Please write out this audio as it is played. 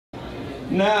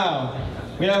Now,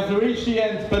 we have to reach the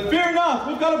end, but fear not,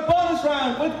 we've got a bonus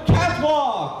round with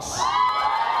catwalks.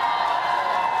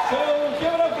 So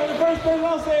give it up for the first person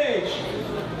on stage.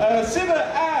 Siva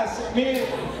asks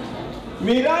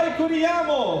Mirai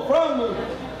Kuriyamo from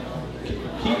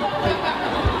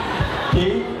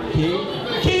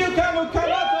Kiyukamu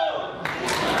Kanato.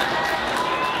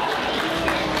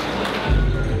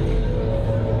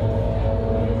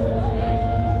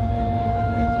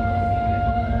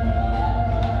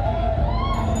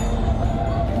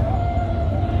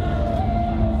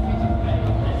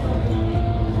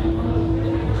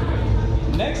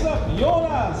 Next up,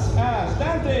 Jonas as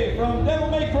Dante from Devil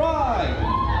May Cry.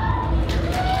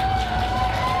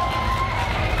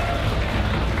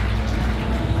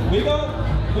 We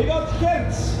got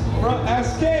Hits from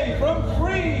SK from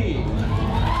Free.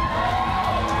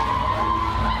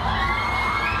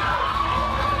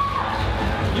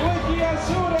 Yuki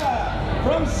Asura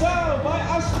from Sao by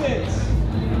Auschwitz.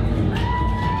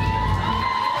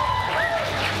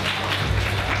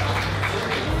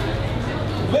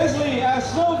 Wesley as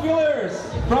Snowfillers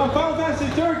from Final Fantasy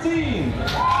 13.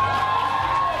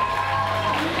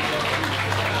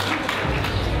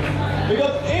 We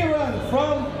got Aaron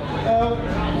from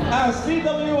as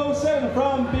DW07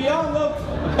 from Beyond the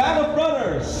Band of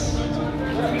Brothers.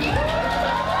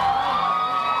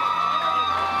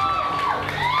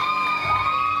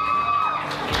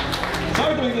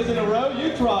 Sorry doing this in a row,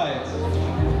 you try it.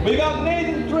 We got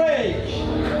Nathan Drake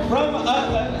from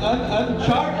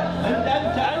Uncharted.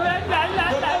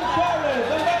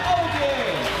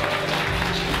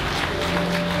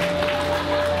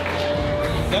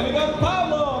 Then we got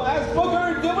Pablo as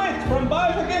Booker DeWitt from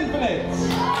Bioshock Infinite.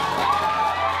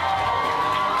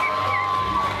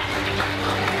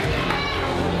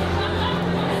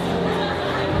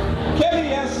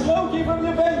 Kelly as Loki from the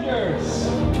Avengers.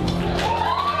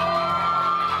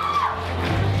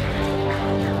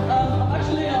 I'm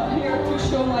actually not here to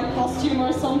show my costume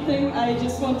or something. I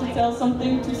just want to tell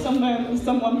something to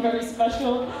someone very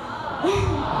special.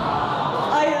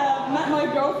 I met my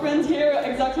girlfriend here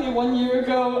exactly 1 year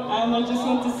ago, and I just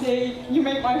want to say, you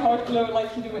make my heart glow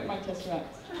like you do with my Tesseract.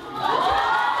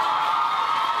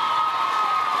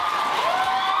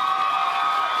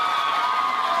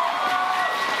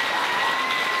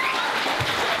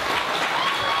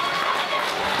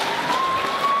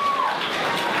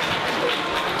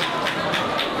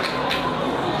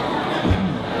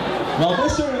 Well,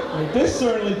 this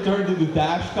certainly turned into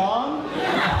DashCon.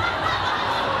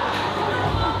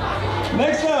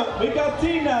 Next up, we got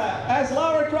Tina as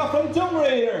Lara Croft from Tomb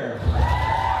Raider.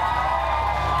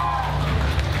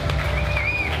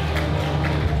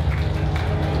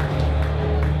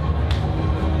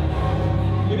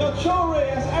 We got Shorey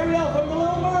as Ariel from The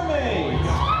Little Mermaid.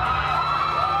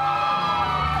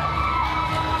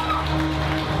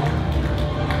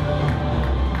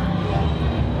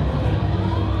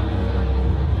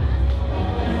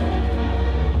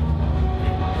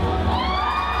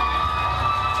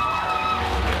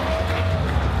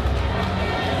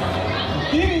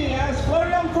 Dini as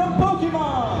Flareon from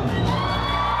Pokemon.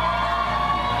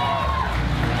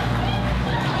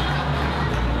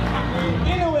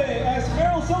 Inoue as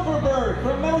Meryl Silverberg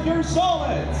from Metal Gear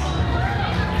Solid.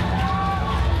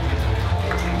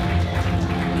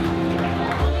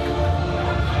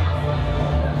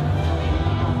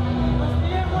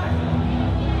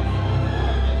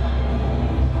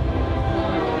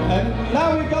 And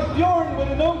now we got Bjorn with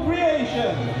an own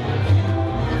creation.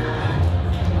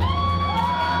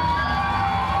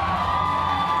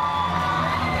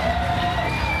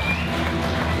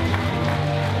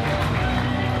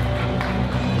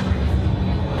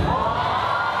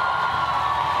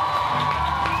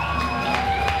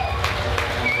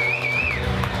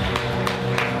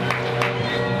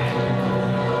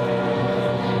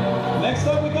 Next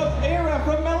up we got Era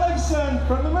from Maleficent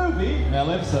from the movie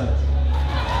Maleficent.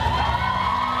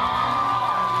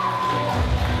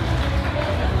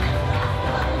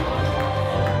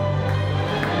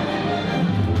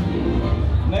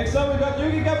 Next up we got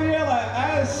Yuki Gabriella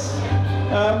as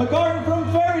McGarden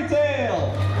from Fairy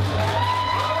Tail.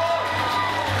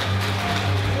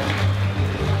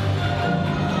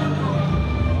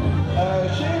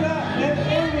 Shayna and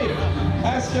Eric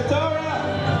as Katara,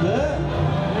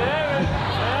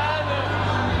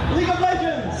 League of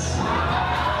Legends.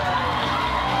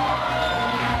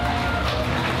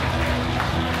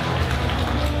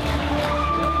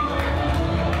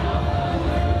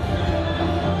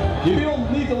 You people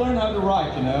need to learn how to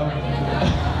write, you know.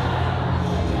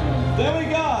 Then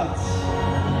we got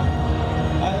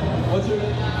what's your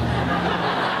name?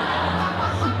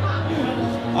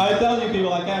 I tell you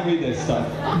people, I can't read this stuff.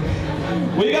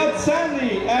 We got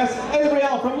Sandy as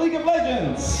Ezreal from League of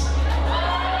Legends.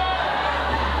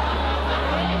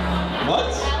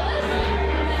 What?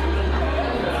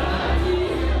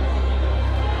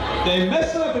 They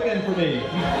messed it up again for me.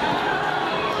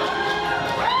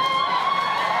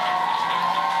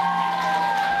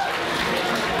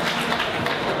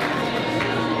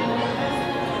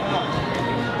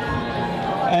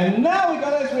 And now we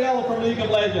got Ezreal from League of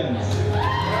Legends.